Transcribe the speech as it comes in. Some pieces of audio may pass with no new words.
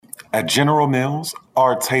At General Mills,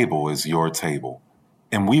 our table is your table,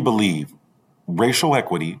 and we believe racial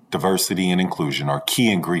equity, diversity, and inclusion are key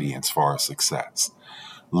ingredients for our success.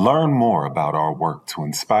 Learn more about our work to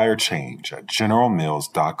inspire change at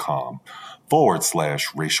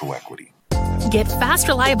generalmills.com/racial equity. Get fast,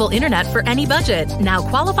 reliable internet for any budget. Now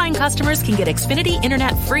qualifying customers can get Xfinity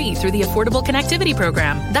Internet free through the Affordable Connectivity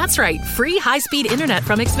Program. That's right, free high-speed internet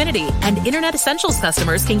from Xfinity. And Internet Essentials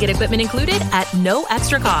customers can get equipment included at no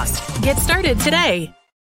extra cost. Get started today.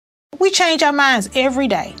 We change our minds every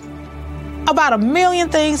day. About 1 million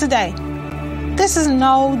things a day. This is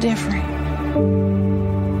no different.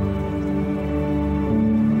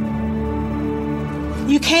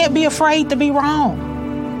 You can't be afraid to be wrong.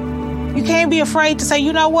 You can't be afraid to say,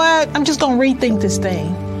 you know what, I'm just going to rethink this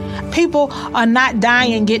thing. People are not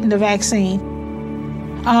dying getting the vaccine.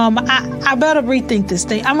 I better rethink this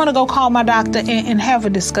thing. I'm going to go call my doctor and have a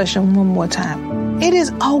discussion one more time. It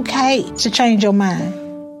is okay to change your mind.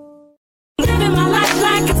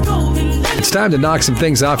 It's time to knock some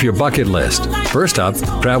things off your bucket list. First up,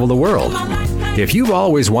 travel the world. If you've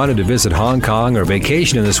always wanted to visit Hong Kong or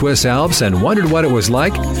vacation in the Swiss Alps and wondered what it was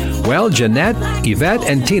like, well, Jeanette, Yvette,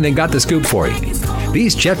 and Tina got the scoop for you.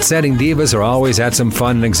 These jet-setting divas are always at some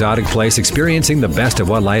fun and exotic place experiencing the best of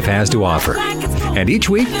what life has to offer. And each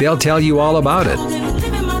week, they'll tell you all about it.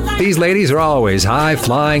 These ladies are always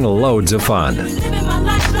high-flying, loads of fun.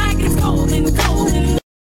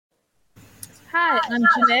 Hi, I'm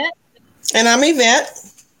Jeanette. And I'm Yvette.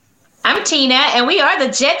 I'm Tina, and we are the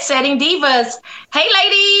Jet Setting Divas. Hey,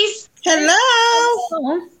 ladies.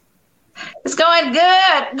 Hello. It's going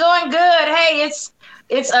good. Hey, it's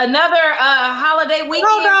another holiday weekend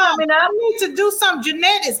coming up. I need to do something.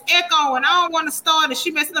 Jeanette is echoing. I don't want to start and she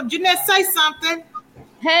messing up. Jeanette, say something.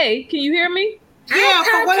 Hey, can you hear me? Yeah,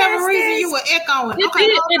 for whatever reason you were echoing.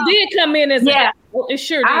 It did come in as it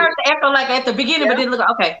sure did. I heard the echo like at the beginning, but didn't look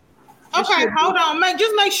okay. Okay, hold on.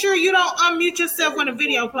 Just make sure you don't unmute yourself when the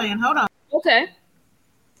video playing. Hold on. Okay.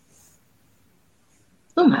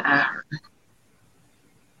 Oh my.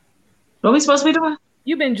 What are we supposed to be doing?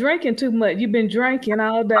 You've been drinking too much. You've been drinking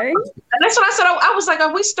all day. That's what I said. I was like,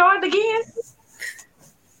 are we starting again?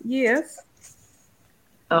 Yes.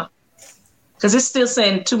 Oh. Because it's still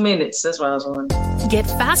saying 2 minutes. That's what I was wondering. Get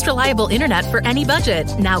fast, reliable internet for any budget.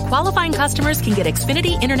 Now qualifying customers can get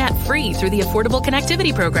Xfinity Internet free through the Affordable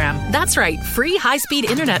Connectivity Program. That's right, free high-speed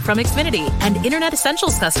internet from Xfinity. And Internet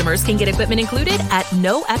Essentials customers can get equipment included at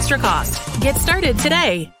no extra cost. Get started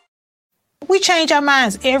today. We change our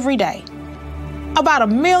minds every day. About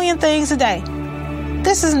 1 million things a day.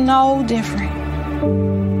 This is no different.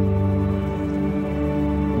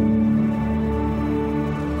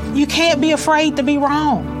 You can't be afraid to be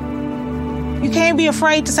wrong. You can't be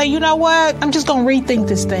afraid to say, you know what, I'm just going to rethink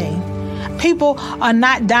this thing. People are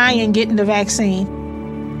not dying getting the vaccine.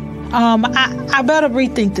 I better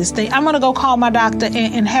rethink this thing. I'm going to go call my doctor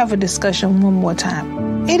and have a discussion one more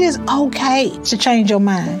time. It is okay to change your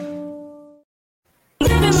mind.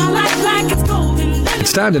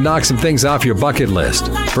 It's time to knock some things off your bucket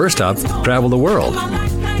list. First up, travel the world.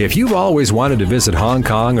 If you've always wanted to visit Hong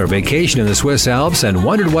Kong or vacation in the Swiss Alps and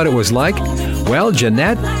wondered what it was like, well,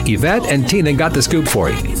 Jeanette, Yvette, and Tina got the scoop for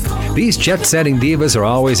you. These jet-setting divas are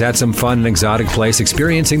always at some fun and exotic place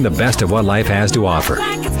experiencing the best of what life has to offer.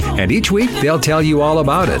 And each week, they'll tell you all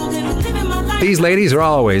about it. These ladies are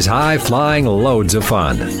always high-flying, loads of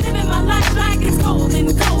fun.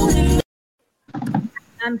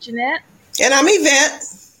 I'm Jeanette. And I'm Yvette.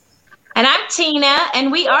 And I'm Tina,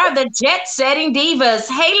 and we are the Jet Setting Divas.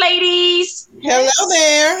 Hey, ladies. Hello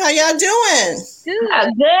there. How y'all doing?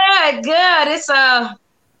 Good. It's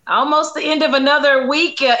almost the end of another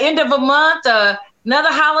week, end of a month,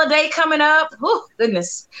 another holiday coming up. Oh,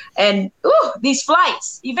 goodness. And these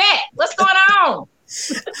flights. Yvette, what's going on?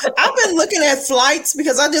 I've been looking at flights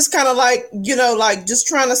because I just kind of just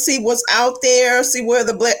trying to see what's out there, see where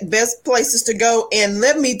the best places to go. And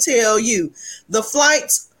let me tell you, the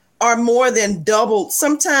flights are more than doubled,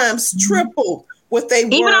 sometimes tripled what they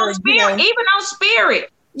were. Even on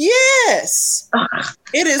Spirit. Yes.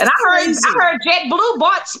 It is. And crazy. I heard JetBlue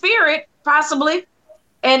bought Spirit, possibly.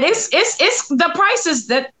 And it's the prices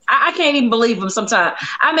that I can't even believe them sometimes.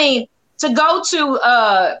 I mean, to go to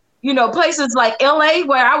places like LA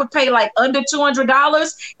where I would pay like under $200, it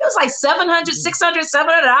was like $700, $600,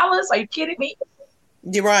 $700. Are you kidding me?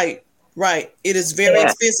 You're right. It is very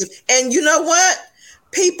expensive. And you know what?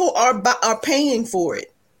 People are paying for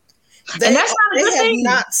it. And that's not a good thing. They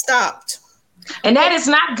have not stopped. And that is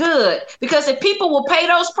not good, because if people will pay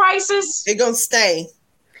those prices, they're going to stay.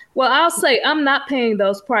 Well, I'll say I'm not paying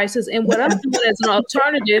those prices. And what I'm doing as an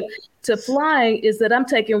alternative to flying is that I'm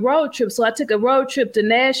taking road trips. So I took a road trip to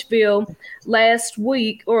Nashville last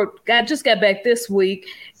week, or I just got back this week.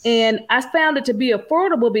 And I found it to be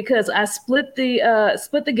affordable because I split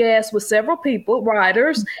the gas with several people,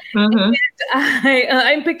 riders. And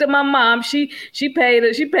I picked up my mom. She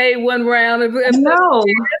paid one round of gas.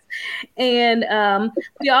 And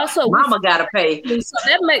we also Mama gotta pay. So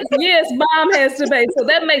that makes mom has to pay. So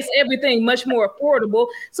that makes everything much more affordable.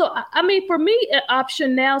 So I mean, for me, an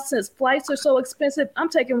option now, since flights are so expensive, I'm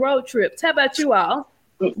taking road trips. How about you all?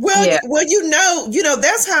 Well, you know,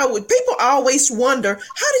 that's how people always wonder, how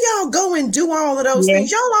do y'all go and do all of those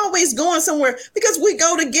things? Y'all always going somewhere because we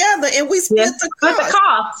go together and we split the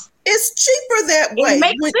cost. It's cheaper that way. It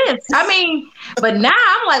makes sense. I mean, but now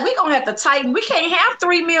I'm like, we're going to have to tighten. We can't have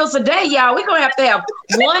 3 meals a day, y'all. We're going to have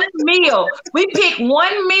one meal. We pick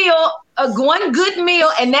one meal, one good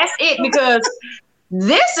meal, and that's it, because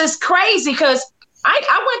this is crazy. Because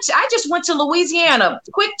I just went to Louisiana,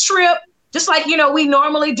 quick trip. Just like, you know, we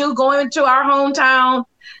normally do, going to our hometown.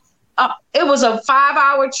 It was a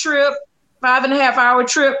 5-hour trip, 5.5-hour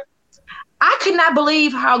trip. I could not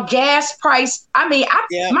believe how gas price. I mean,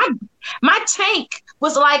 my tank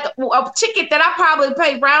was like a ticket that I probably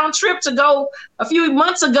paid round trip to go a few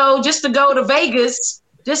months ago just to go to Vegas,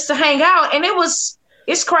 just to hang out. And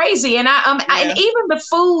it's crazy. And and even the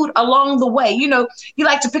food along the way, you know, you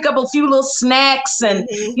like to pick up a few little snacks and,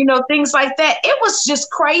 you know, things like that. It was just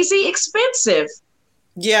crazy expensive.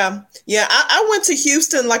 Yeah. I went to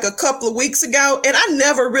Houston like a couple of weeks ago, and I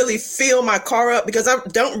never really fill my car up because I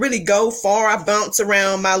don't really go far. I bounce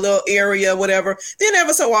around my little area, whatever. Then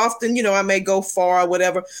ever so often, you know, I may go far or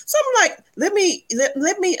whatever. So I'm like, let me,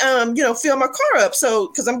 you know, fill my car up. So,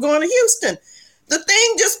 because I'm going to Houston. The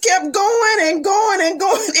thing just kept going and going and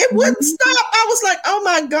going. It wouldn't stop. I was like, oh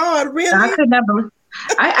my God, really? I could never.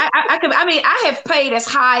 I mean, I have paid as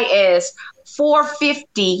high as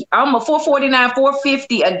 $4.50, almost $4.49,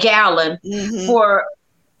 $4.50 a gallon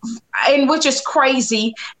which is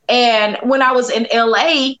crazy. And when I was in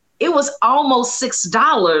LA, it was almost $6.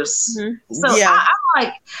 So I'm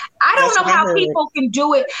like, I don't know how people can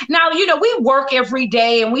do it. Now, you know, we work every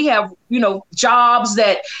day and we have, you know, jobs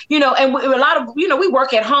that, you know, and a lot of, you know, we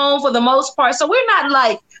work at home for the most part. So we're not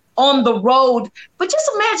like on the road. But just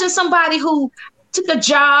imagine somebody who took a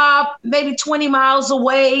job maybe 20 miles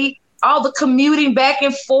away, all the commuting back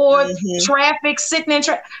and forth, traffic, sitting in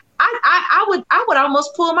traffic. I would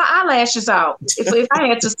almost pull my eyelashes out if I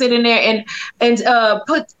had to sit in there and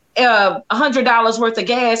put $100 worth of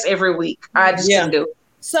gas every week. I just couldn't do it.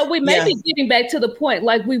 So we may be getting back to the point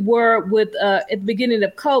like we were with at the beginning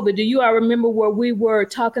of COVID. Do you all remember where we were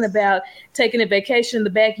talking about taking a vacation in the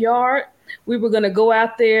backyard? We were going to go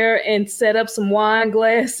out there and set up some wine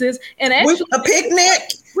glasses and actually a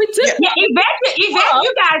picnic. We took Yvette, you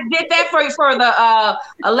guys did that for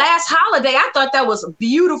the last holiday. I thought that was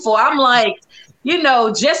beautiful. I'm like, you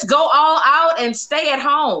know, just go all out and stay at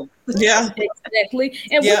home. Yeah, exactly.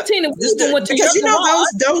 And with Tina, we went to because you know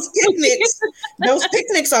those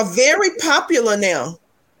picnics are very popular now.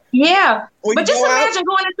 Yeah, but just imagine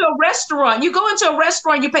going into a restaurant. You go into a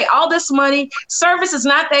restaurant, you pay all this money. Service is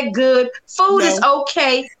not that good. Food is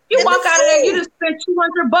okay. You walk out of there, you just spent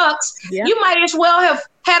 $200. Yeah. You might as well have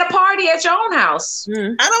had a party at your own house.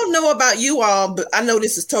 I don't know about you all, but I know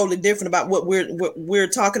this is totally different about what we're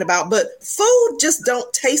talking about. But food just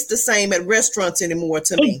don't taste the same at restaurants anymore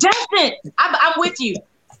to me. It doesn't. I'm with you.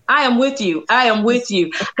 I am with you.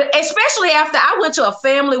 Especially after I went to a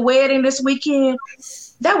family wedding this weekend.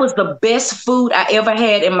 That was the best food I ever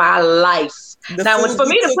had in my life. Now, for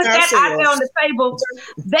me to put that out there on the table,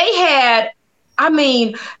 they had, I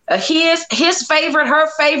mean, his favorite, her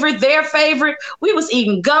favorite, their favorite. We was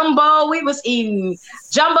eating gumbo. We was eating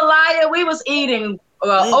jambalaya. We was eating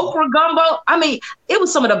okra gumbo. I mean, it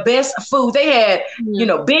was some of the best food. They had, you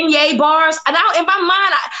know, beignet bars. And in my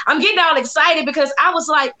mind, I'm getting all excited because I was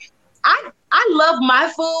like, I love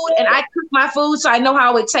my food and I cook my food, so I know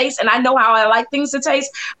how it tastes and I know how I like things to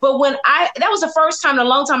taste. But that was the first time in a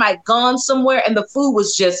long time I'd gone somewhere and the food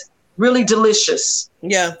was just really delicious.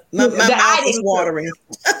 Yeah, my mouth is watering.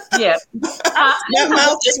 Yeah, my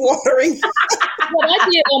mouth is watering. What I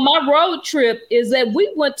did on my road trip is that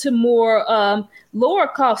we went to more lower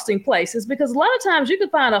costing places, because a lot of times you can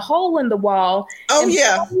find a hole in the wall. Oh, and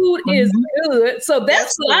yeah. Food is good. So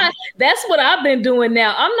that's what I've been doing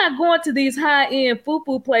now. I'm not going to these high-end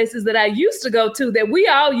foo-foo places that I used to go to, that we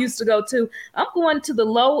all used to go to. I'm going to the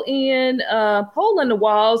low-end hole in the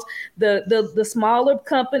walls, the smaller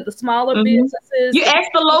company, the smaller businesses. You ask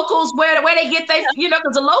the locals where they get their,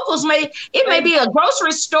 because the locals may be a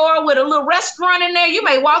grocery store with a little restaurant in there. You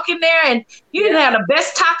may walk in there and you can have the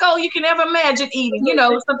best taco you can ever imagine eating,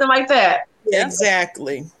 something like that. Yeah.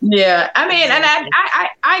 Exactly. Yeah. I mean,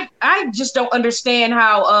 and I just don't understand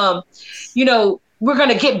how, we're going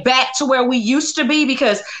to get back to where we used to be,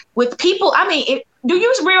 because with people, I mean, do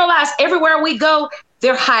you realize everywhere we go,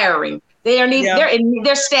 they're hiring.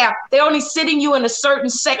 Their staff. They're only sitting you in a certain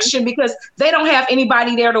section because they don't have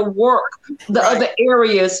anybody there to work the other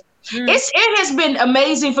areas. It has been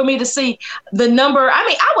amazing for me to see the number. I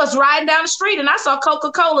mean, I was riding down the street and I saw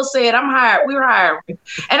Coca-Cola said, "I'm hired. We're hiring,"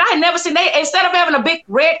 and I had never seen they, instead of having a big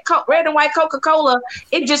red and white Coca-Cola,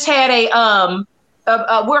 it just had a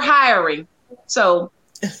 "we're hiring." So.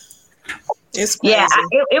 It's crazy. Yeah,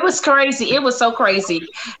 it was crazy. It was so crazy.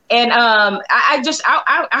 And I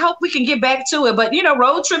hope we can get back to it. But,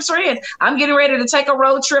 road trips are in. I'm getting ready to take a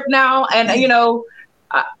road trip now. And,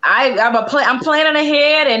 I'm planning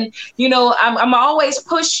ahead. And, I'm always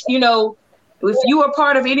pushed, if you are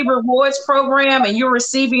part of any rewards program and you're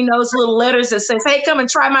receiving those little letters that says, "Hey, come and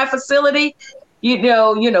try my facility,"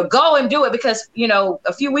 go and do it, because,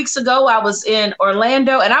 a few weeks ago I was in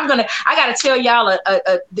Orlando, and I got to tell y'all,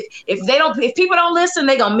 if people don't listen,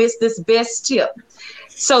 they're going to miss this best tip.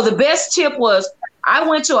 So the best tip was, I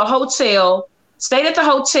went to a hotel, stayed at the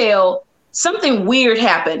hotel. Something weird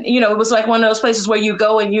happened. It was like one of those places where you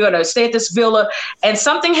go and you're going to stay at this villa, and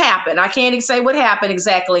something happened. I can't even say what happened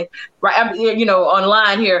exactly, right? I'm,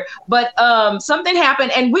 online here, but something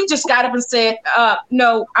happened, and we just got up and said,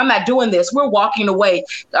 "No, I'm not doing this. We're walking away,"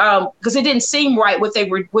 because it didn't seem right what they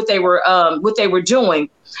were doing.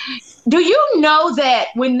 Do you know that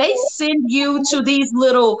when they send you to these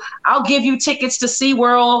little, "I'll give you tickets to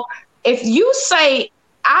SeaWorld," if you say,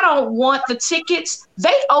 "I don't want the tickets,"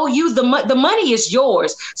 they owe you the money is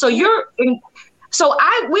yours. So we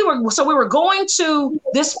were going to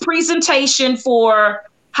this presentation for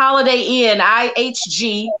Holiday Inn,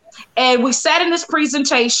 IHG, and we sat in this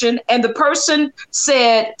presentation, and the person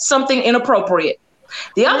said something inappropriate.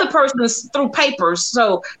 The other person threw papers.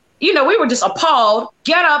 So, we were just appalled.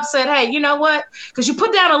 Get up, said, "Hey, you know what? Because you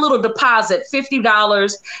put down a little deposit,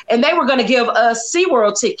 $50, and they were going to give us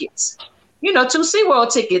SeaWorld tickets. 2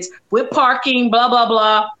 SeaWorld tickets with parking, blah, blah,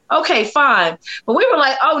 blah." Okay, fine. But we were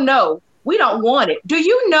like, "Oh, no, we don't want it." Do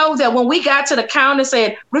you know that when we got to the counter and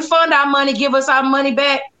said, "Refund our money, give us our money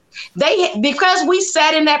back," because we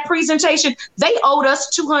sat in that presentation, they owed us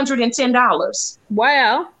 $210.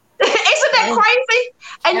 Wow. Isn't that crazy?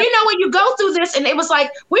 And when you go through this, and it was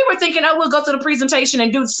like, we were thinking, "Oh, we'll go to the presentation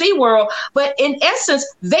and do SeaWorld." But in essence,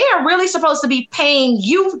 they are really supposed to be paying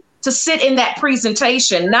you to sit in that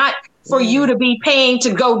presentation, not for you to be paying to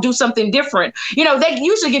go do something different. They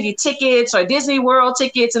usually give you tickets or Disney World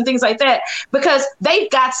tickets and things like that, because they've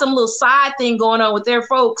got some little side thing going on with their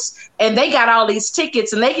folks, and they got all these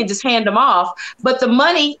tickets and they can just hand them off. But the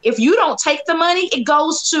money, if you don't take the money, it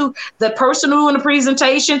goes to the person doing the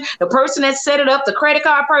presentation, the person that set it up, the credit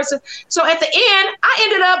card person. So at the end, I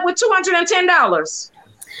ended up with $210.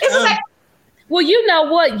 Isn't that? Well, you know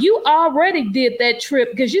what? You already did that trip,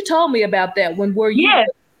 because you told me about that one where you were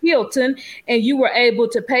Hilton and you were able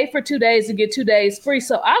to pay for 2 days and get 2 days free.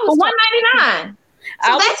 So I was $199.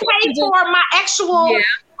 So that's paid for my actual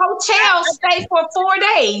hotel stay for 4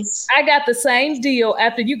 days. I got the same deal.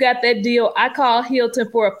 After you got that deal, I called Hilton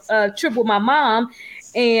for a trip with my mom,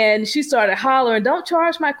 and she started hollering, "Don't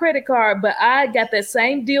charge my credit card." But I got that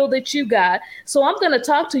same deal that you got. So I'm going to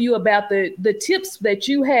talk to you about the tips that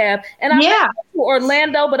you have. And I'm to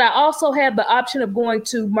Orlando, but I also have the option of going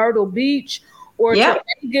to Myrtle Beach or to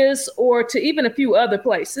Vegas or to even a few other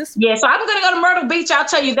places. Yeah, so I'm going to go to Myrtle Beach. I'll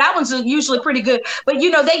tell you, that one's usually pretty good. But,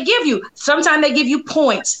 sometimes they give you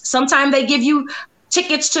points. Sometimes they give you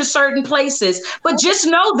tickets to certain places. But just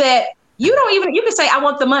know that you can say, "I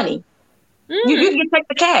want the money." You can take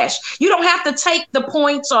the cash. You don't have to take the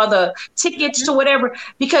points or the tickets to whatever,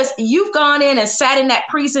 because you've gone in and sat in that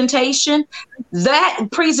presentation. That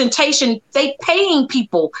presentation, they paying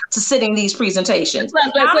people to sit in these presentations. Now,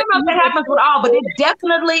 I don't know if that happens with all, but it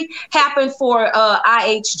definitely happened for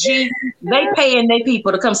IHG. They paying their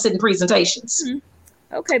people to come sit in presentations.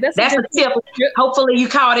 Okay, that's a tip. Hopefully you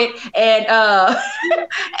caught it, and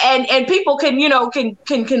and people can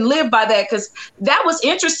can live by that, because that was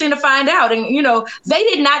interesting to find out. And they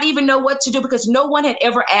did not even know what to do, because no one had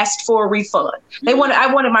ever asked for a refund. I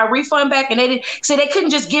wanted my refund back, and they couldn't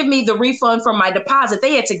just give me the refund from my deposit.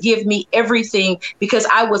 They had to give me everything, because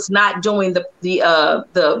I was not doing the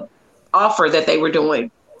offer that they were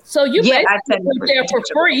doing. So you basically went there for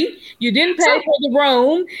free. You didn't pay for the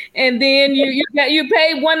room, and then you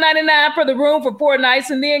paid $199 for the room for 4 nights,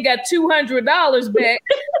 and then got $200 back.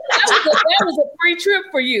 That was a free trip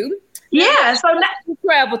for you. Yeah, so that's a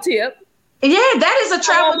travel tip. Yeah, that is a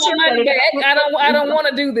travel tip. I don't want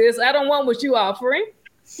to do this. I don't want what you offering.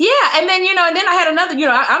 Yeah, and then and then I had another.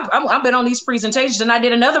 I've been on these presentations, and I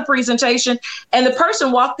did another presentation, and the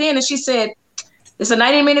person walked in and she said, "It's a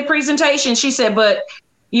 90-minute presentation." She said, "But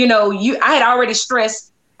I had already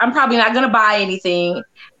stressed, I'm probably not going to buy anything.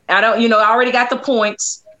 I already got the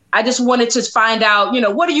points. I just wanted to find out,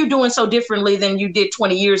 what are you doing so differently than you did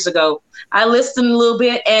 20 years ago?" I listened a little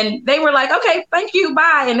bit, and they were like, "Okay, thank you,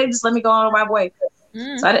 bye." And they just let me go on my way.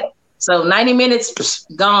 So 90 minutes,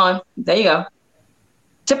 gone. There you go.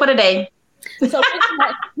 Tip of the day. So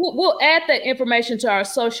we'll add that information to our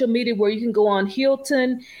social media, where you can go on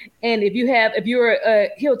Hilton, and if you're a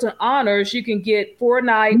Hilton Honors, you can get 4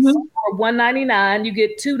 nights for $199. You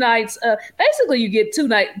get 2 nights. Basically, you get 2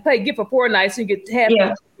 nights. Get for 4 nights, and you get half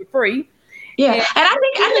for free. Yeah, and I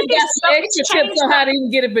think it's extra tips on how to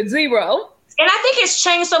even get it for $0. And I think it's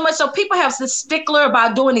changed so much. So people have this stickler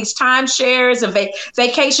about doing these timeshares and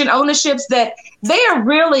vacation ownerships, that they are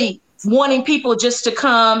really wanting people just to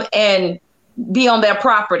come and be on their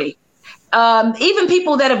property. Even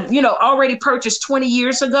people that have, already purchased 20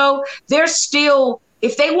 years ago, they're still,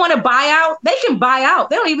 if they want to buy out, they can buy out.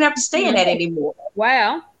 They don't even have to stay in that anymore.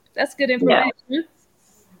 Wow. That's good information.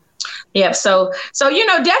 Yeah. So,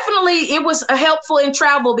 definitely it was helpful in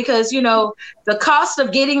travel, because, the cost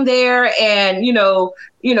of getting there, and,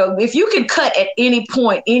 if you can cut at any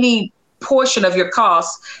point, any portion of your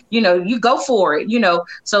costs, you go for it,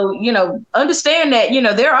 so, understand that,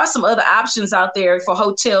 there are some other options out there for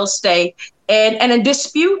hotel stay, and a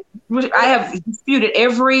dispute. I have disputed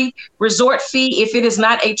every resort fee if it is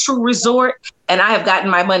not a true resort, and I have gotten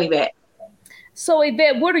my money back. So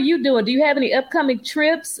Yvette, what are you doing? Do you have any upcoming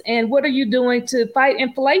trips, and what are you doing to fight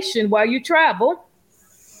inflation while you travel?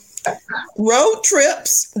 Road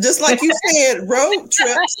trips, just like you said, road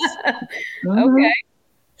trips. Okay.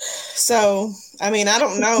 So, I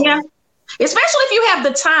don't know. Yeah. Especially if you have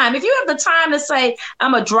the time. If you have the time to say,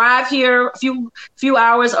 I'm going to drive here a few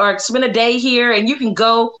hours, or spend a day here, and you can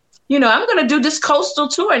go, I'm going to do this coastal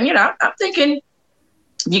tour. And, I'm thinking,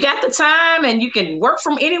 you got the time and you can work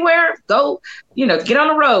from anywhere, go, get on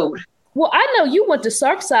the road. Well, I know you went to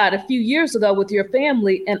Surfside a few years ago with your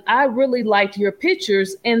family, and I really liked your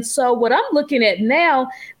pictures. And so what I'm looking at now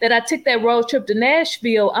that I took that road trip to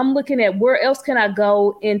Nashville, I'm looking at where else can I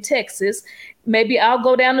go in Texas. Maybe I'll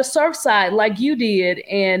go down to Surfside like you did,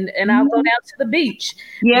 and I'll go down to the beach.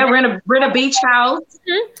 Yeah, rent a beach house.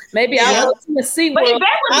 Maybe I'll go to the SeaWorld.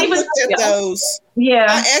 I looked at those. Yeah,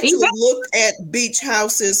 I actually looked at beach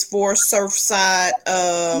houses for Surfside.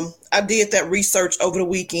 I did that research over the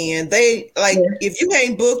weekend. If you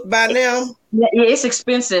ain't booked by now, it's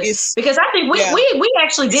expensive. Because I think we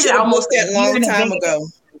actually did it almost a long time ago.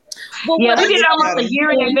 Well, we did it almost a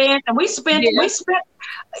year in advance, and we spent.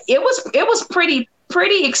 It was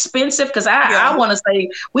pretty expensive, because I want to say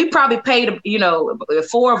we probably paid,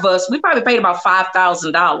 4 of us, we probably paid about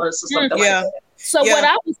 $5,000 or something like that. So what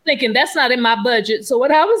I was thinking, that's not in my budget. So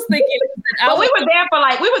what I was thinking, but we were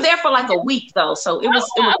there for like a week though. So I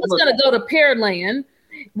was going to go to Pearland,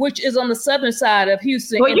 which is on the southern side of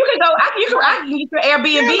Houston. Well, you can go. I can get your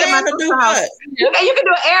Airbnb at my sister's house. You can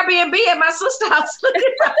do an Airbnb at my sister's house.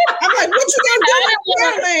 I'm like, what you gonna do in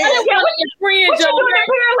Pearland? What you doing in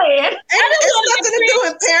Pearland? It's nothing to do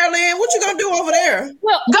in Pearland. What you gonna do over there?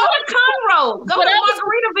 Well, go to Conroe. Go to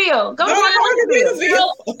Margaritaville. Go to Margaritaville.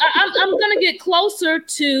 Well, I'm gonna get closer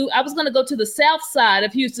to. I was gonna go to the south side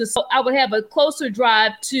of Houston, so I would have a closer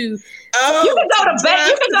drive to. You can go to Bay.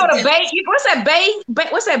 You can go to Bay. What's that Bay?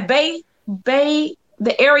 What's that Bay?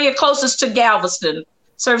 The area closest to Galveston,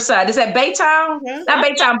 Surfside. Is that Baytown? Yeah. Not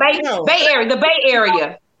Baytown. Bay Area. The Bay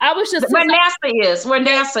Area. I was just where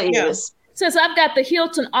NASA is. Since I've got the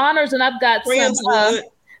Hilton Honors, and I've got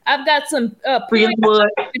some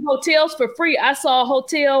hotels for free. I saw a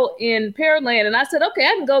hotel in Pearland, and I said, okay,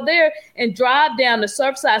 I can go there and drive down to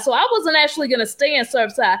Surfside. So I wasn't actually going to stay in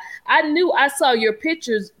Surfside. I saw your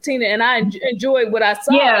pictures, Tina, and I enjoyed what I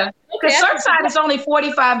saw. Yeah, because Surfside is only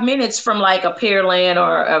 45 minutes from like a Pearland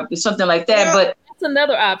or something like that. Yeah. But That's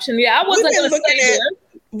another option. Yeah, I wasn't going to say there.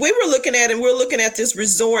 We were looking at, and we're looking at this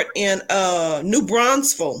resort in New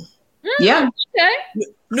Braunfels. Yeah. Okay.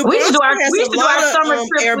 We used to do our summer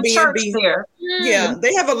trip with church there. Yeah,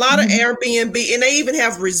 they have a lot of Airbnb, and they even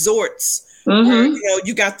have resorts. You know,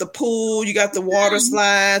 you got the pool, you got the water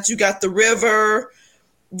slides, you got the river.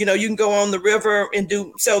 You know, you can go on the river and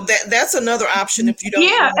do so. That's another option if you don't.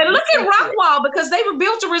 Yeah, and look at Rockwall, because they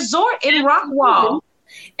built a resort in Rockwall.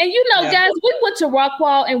 And you know, guys, we went to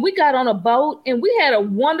Rockwall and we got on a boat and we had a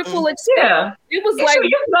wonderful experience. It was like, you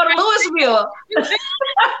can go to Louisville.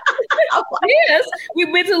 Yes,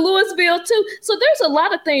 we've been to Louisville too. So there's a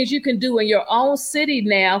lot of things you can do in your own city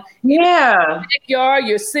now. Yeah, backyard,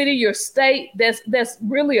 your city, your state. That's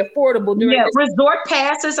really affordable. Resort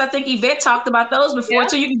passes. I think Yvette talked about those before.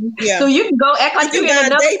 So you can go act like you're in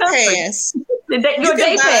another country. Pass. You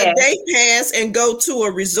can buy a day pass and go to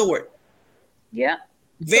a resort. Yeah.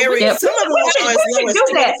 Some of them are as low as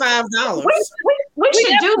 $25. We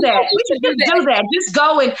should do that. We should do that. Just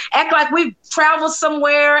go and act like we've traveled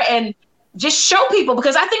somewhere and just show people,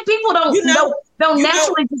 because I think people don't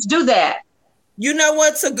naturally just do that. You know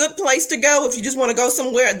what's a good place to go if you just want to go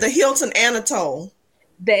somewhere? The Hilton Anatole.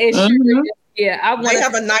 They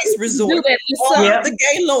have a nice resort. The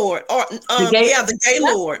Gaylord, the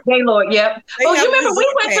Gaylord. Gaylord, yep. Oh, you remember we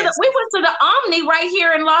went to the Omni right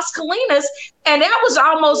here in Las Colinas, and that was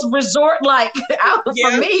almost resort like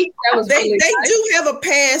for me. They do have a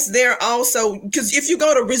pass there also, because if you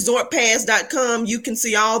go to resortpass.com, you can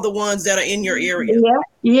see all the ones that are in your area.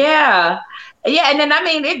 Yeah, and then I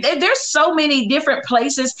mean, there's so many different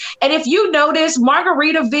places, and if you notice,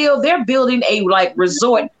 Margaritaville, they're building a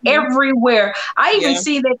resort everywhere. I even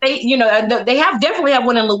see that they definitely have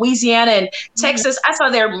one in Louisiana and Texas. I saw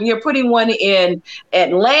you're putting one in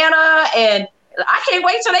Atlanta, and I can't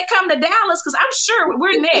wait till they come to Dallas, because I'm sure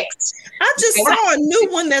we're next. I just saw a new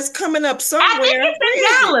one that's coming up somewhere. I think it's in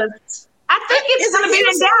Dallas. I think it's going to be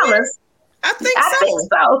in Dallas. I think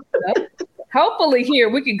so. Hopefully here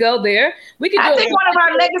we could go there. I think one of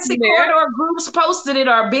our Legacy Corridor groups posted it,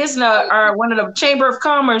 our business, or one of the Chamber of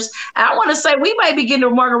Commerce. I want to say we might be getting to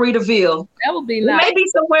Margaritaville. That would be nice. Maybe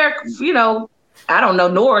somewhere, I don't know,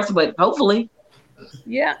 north, but hopefully.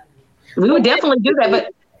 Yeah. We would definitely do that.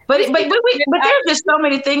 But there's just so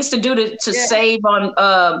many things to do to save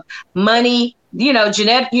on money.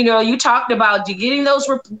 Jeanette, you talked about getting those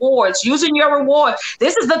rewards, using your reward.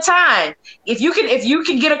 This is the time. If you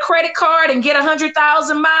can get a credit card and get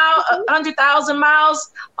 100,000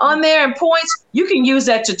 miles on there and points, you can use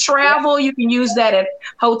that to travel. You can use that at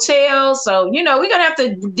hotels. So, we're going to have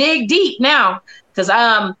to dig deep now, because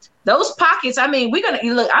those pockets, I mean,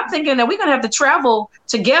 I'm thinking that we're going to have to travel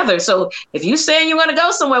together. So if you're saying you're going to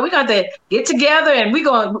go somewhere, we're going to get together and we're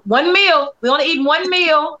going one meal. We're going to eat one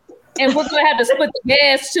meal. And we're going to have to split the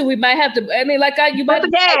gas too. We might have to, you might have the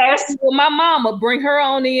gas. Well, my mama, bring her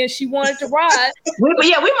on in. She wanted to ride. we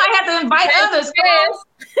might have to invite others.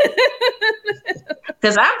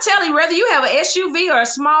 Because I'm telling you, whether you have an SUV or a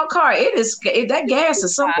small car, that gas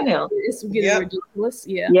is something else. It's getting ridiculous.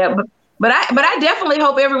 Yeah. Yeah. But I definitely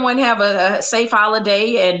hope everyone have a safe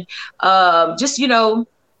holiday, and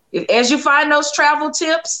as you find those travel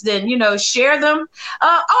tips, then, share them.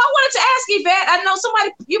 I wanted to ask Yvette, I know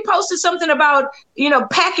you posted something about,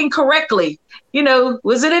 packing correctly.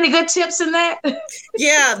 Was it any good tips in that?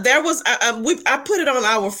 Yeah, there was. I put it on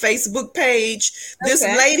our Facebook page. This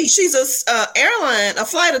lady, she's a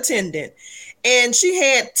flight attendant. And she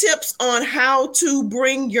had tips on how to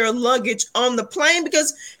bring your luggage on the plane,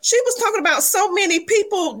 because she was talking about so many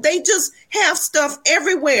people, they just have stuff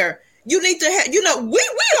everywhere. You need to have, we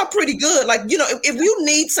are pretty good. If you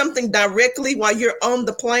need something directly while you're on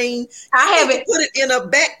the plane, put it in a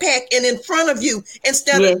backpack and in front of you,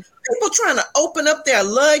 instead of people trying to open up their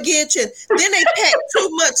luggage, and then they pack too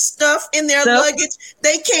much stuff in their luggage.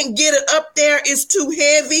 They can't get it up there. It's too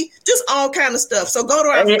heavy, just all kind of stuff. So go to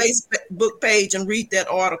our Facebook page and read that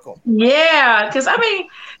article. Yeah. Because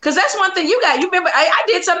that's one thing you remember, I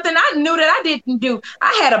did something I knew that I didn't do.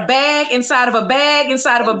 I had a bag inside of a bag,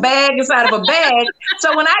 inside of a bag, inside of a bag.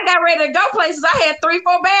 So when I got ready to go places, I had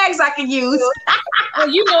 3-4 bags I could use.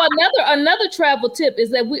 Well, another travel tip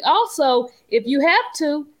is that we also, if you have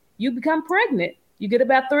to, you become pregnant. You get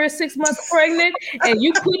about 3 or 6 months pregnant, and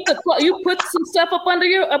you put some stuff up under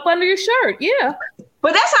your shirt. Yeah.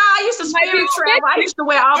 But that's how I used to spirit travel. I used to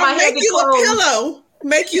wear all my heavy clothes. A pillow.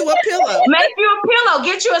 Make you a pillow. Make you a pillow.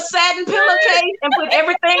 Get you a satin pillowcase and put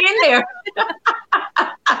everything in there.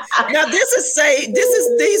 Now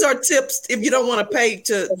these are tips if you don't want to pay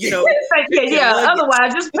to,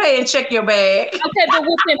 otherwise just pay and check your bag. Okay, but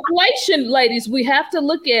with inflation, ladies, we have to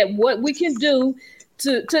look at what we can do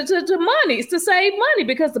to money, to save money,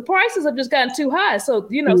 because the prices have just gotten too high. So, so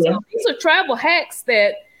these are travel hacks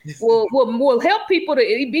that will help people to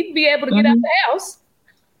be able to get out the house.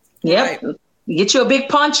 Yep. Right. Get you a big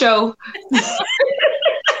poncho.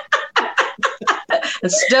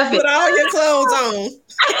 And stuff it. Put all your clothes on.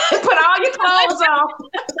 Put all your clothes on.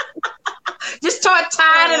 Just start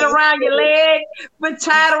tying it around your leg, but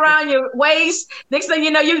tie it around your waist. Next thing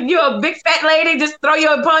you know, you're a big fat lady. Just throw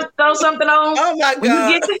something on. Oh my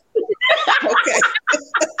God. Okay.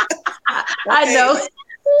 I know.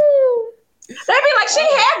 They be like, she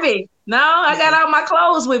heavy. No, I got all my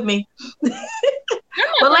clothes with me.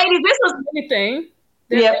 But ladies, this was anything.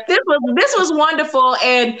 Yeah, this was wonderful,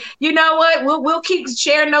 and you know what? We'll keep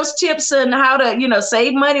sharing those tips on how to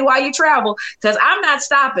save money while you travel. Because I'm not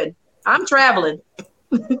stopping. I'm traveling.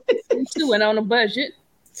 You too, and on a budget.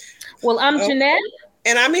 Well, I'm Jeanette,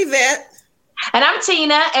 and I'm Yvette, and I'm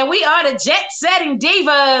Tina, and we are the Jet Setting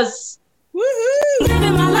Divas. Woohoo!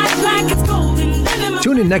 Living my life like it's golden.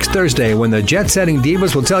 Tune in next Thursday when the Jet Setting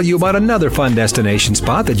Divas will tell you about another fun destination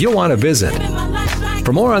spot that you'll want to visit.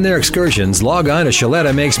 For more on their excursions, log on to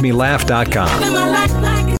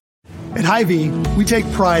ShalettaMakesMeLaugh.com. At Hy-Vee, we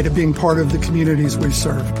take pride in being part of the communities we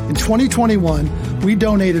serve. In 2021, we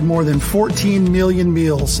donated more than 14 million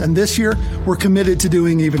meals, and this year, we're committed to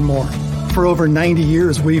doing even more. For over 90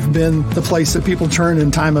 years, we've been the place that people turn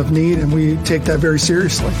in time of need, and we take that very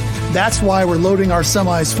seriously. That's why we're loading our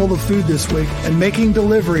semis full of food this week and making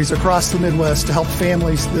deliveries across the Midwest to help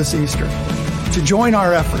families this Easter. To join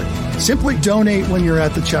our effort, simply donate when you're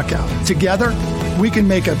at the checkout. Together, we can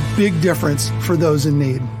make a big difference for those in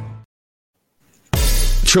need.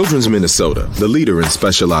 Children's Minnesota, the leader in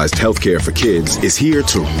specialized healthcare for kids, is here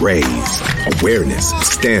to raise awareness,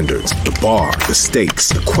 standards, the bar, the stakes,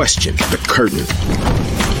 the question, the curtain.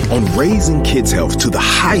 On raising kids' health to the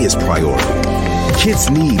highest priority, kids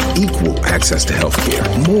need equal access to healthcare,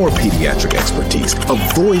 more pediatric expertise, a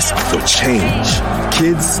voice for change.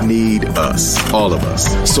 Kids need us, all of us.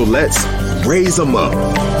 So let's raise them up.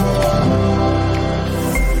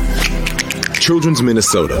 Children's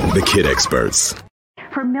Minnesota, the kid experts.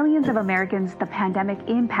 For millions of Americans, the pandemic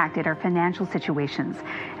impacted our financial situations,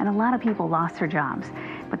 and a lot of people lost their jobs.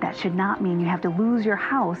 But that should not mean you have to lose your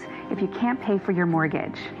house if you can't pay for your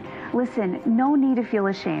mortgage. Listen, no need to feel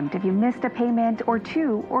ashamed if you missed a payment or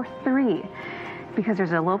 2 or 3, because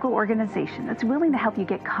there's a local organization that's willing to help you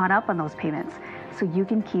get caught up on those payments so you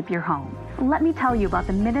can keep your home. Let me tell you about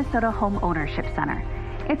the Minnesota Home Ownership Center.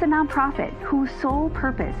 It's a nonprofit whose sole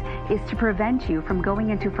purpose is to prevent you from going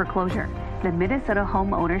into foreclosure. The Minnesota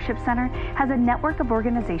Home Ownership Center has a network of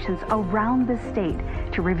organizations around the state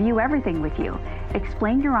to review everything with you,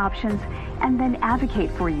 explain your options, and then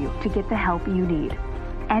advocate for you to get the help you need.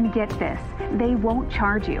 And get this, they won't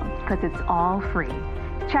charge you because it's all free.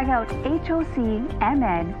 Check out hocmn.org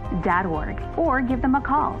or give them a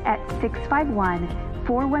call at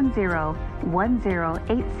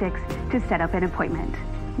 651-410-1086 to set up an appointment.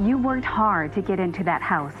 You worked hard to get into that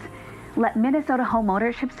house. Let Minnesota Home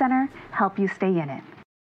Ownership Center help you stay in it.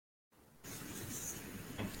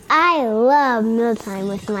 I love mealtime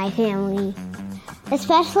with my family,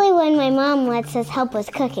 especially when my mom lets us help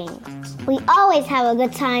with cooking. We always have a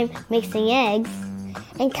good time mixing eggs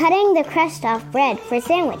and cutting the crust off bread for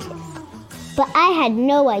sandwiches. But I had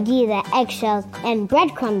no idea that eggshells and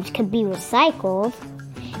breadcrumbs could be recycled.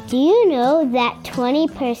 Do you know that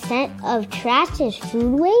 20% of trash is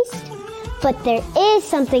food waste? But there is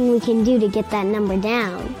something we can do to get that number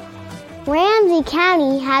down. Ramsey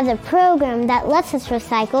County has a program that lets us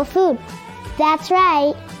recycle food. That's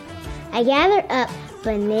right. I gather up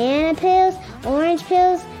banana peels, orange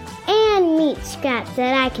peels, and meat scraps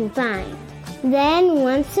that I can find. Then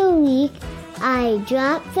once a week, I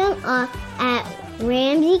drop them off at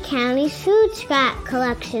Ramsey County's food scrap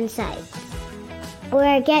collection site,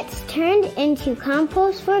 where it gets turned into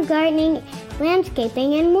compost for gardening,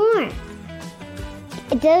 landscaping, and more.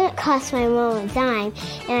 It doesn't cost my mom a dime,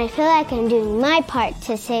 and I feel like I'm doing my part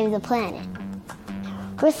to save the planet.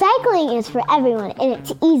 Recycling is for everyone, and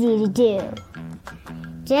it's easy to do.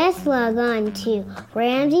 Just log on to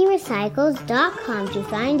RamseyRecycles.com to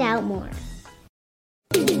find out more.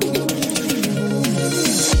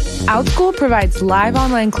 OutSchool provides live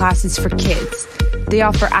online classes for kids, They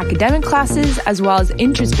offer academic classes as well as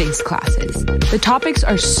interest-based classes. The topics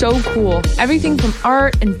are so cool. Everything from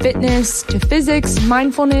art and fitness to physics,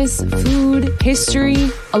 mindfulness, food, history.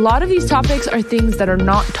 A lot of these topics are things that are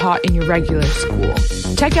not taught in your regular school.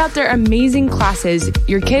 Check out their amazing classes.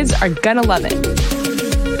 Your kids are gonna love it.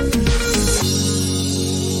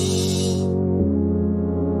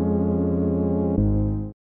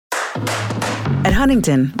 At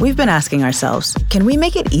Huntington, we've been asking ourselves, can we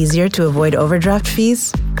make it easier to avoid overdraft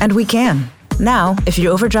fees? And we can. Now, if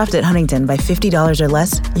you overdraft at Huntington by $50 or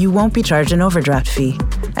less, you won't be charged an overdraft fee.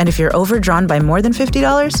 And if you're overdrawn by more than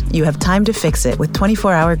 $50, you have time to fix it with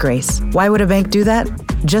 24-hour grace. Why would a bank do that?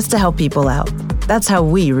 Just to help people out. That's how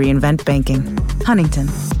we reinvent banking. Huntington.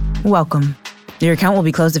 Welcome. Your account will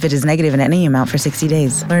be closed if it is negative in any amount for 60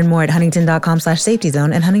 days. Learn more at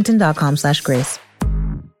huntington.com/safetyzone and huntington.com/grace.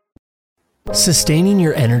 Sustaining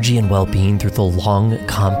your energy and well-being through the long,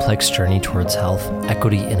 complex journey towards health,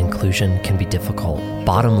 equity, and inclusion can be difficult.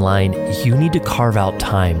 Bottom line, you need to carve out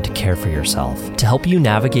time to care for yourself. To help you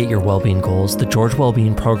navigate your well-being goals, the George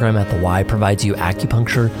Wellbeing Program at the Y provides you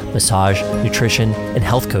acupuncture, massage, nutrition, and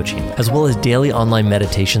health coaching, as well as daily online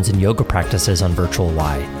meditations and yoga practices on Virtual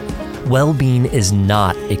Y. Well-being is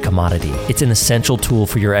not a commodity. It's an essential tool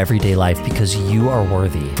for your everyday life because you are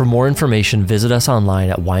worthy. For more information, visit us online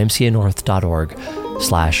at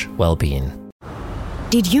ymcanorth.org/wellbeing.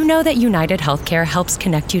 Did you know that United Healthcare helps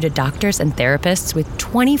connect you to doctors and therapists with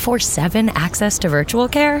 24/7 access to virtual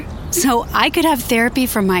care? So I could have therapy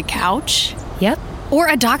from my couch? Yep. Or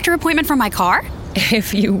a doctor appointment from my car?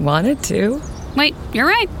 If you wanted to. Wait, you're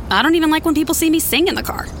right. I don't even like when people see me sing in the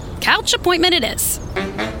car. Couch appointment it is.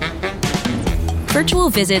 Virtual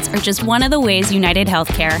visits are just one of the ways United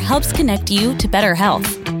Healthcare helps connect you to better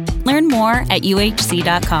health. Learn more at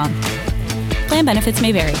uhc.com. Plan benefits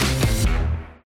may vary.